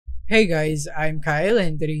Hey guys, I'm Kyle, and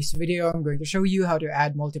in today's video I'm going to show you how to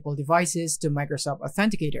add multiple devices to Microsoft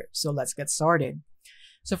Authenticator. So let's get started.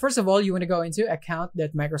 So first of all, you want to go into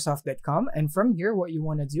account.microsoft.com, and from here what you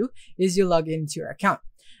want to do is you log into your account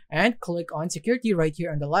and click on security right here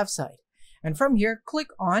on the left side. And from here, click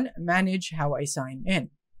on manage how I sign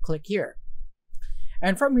in. Click here.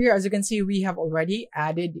 And from here, as you can see, we have already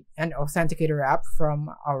added an Authenticator app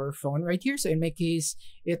from our phone right here. So in my case,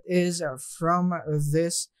 it is from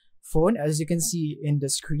this phone, as you can see in the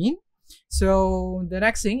screen. So the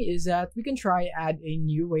next thing is that we can try add a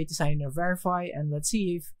new way to sign in or verify, and let's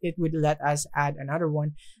see if it would let us add another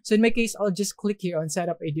one. So in my case, I'll just click here on set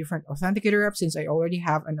up a different Authenticator app, since I already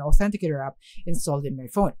have an Authenticator app installed in my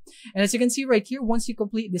phone. And as you can see right here, once you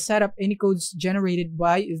complete the setup, any codes generated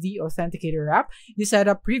by the Authenticator app you set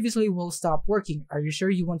up previously will stop working. Are you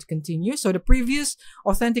sure you want to continue? So the previous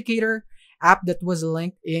Authenticator app that was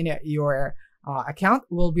linked in your account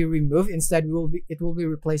will be removed. Instead, it will be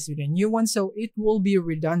replaced with a new one, so it will be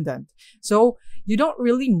redundant. So you don't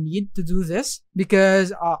really need to do this,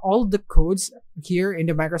 because all the codes here in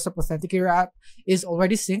the Microsoft Authenticator app is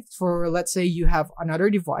already synced for, let's say you have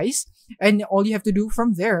another device, and all you have to do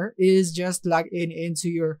from there is just log into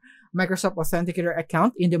your Microsoft Authenticator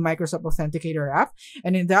account in the Microsoft Authenticator app,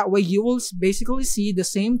 and in that way you will basically see the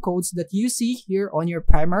same codes that you see here on your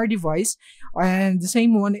primary device and the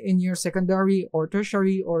same one in your secondary or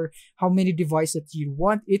tertiary, or how many devices that you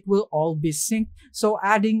want. It will all be synced, so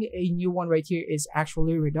adding a new one right here is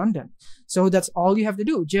actually redundant. So that's all you have to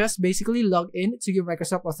do. Just basically log in to your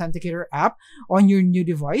Microsoft Authenticator app on your new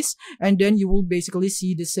device, and then you will basically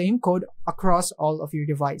see the same code across all of your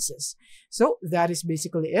devices. So that is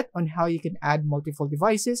basically it on how you can add multiple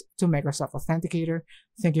devices to Microsoft Authenticator.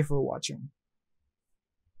 Thank you for watching.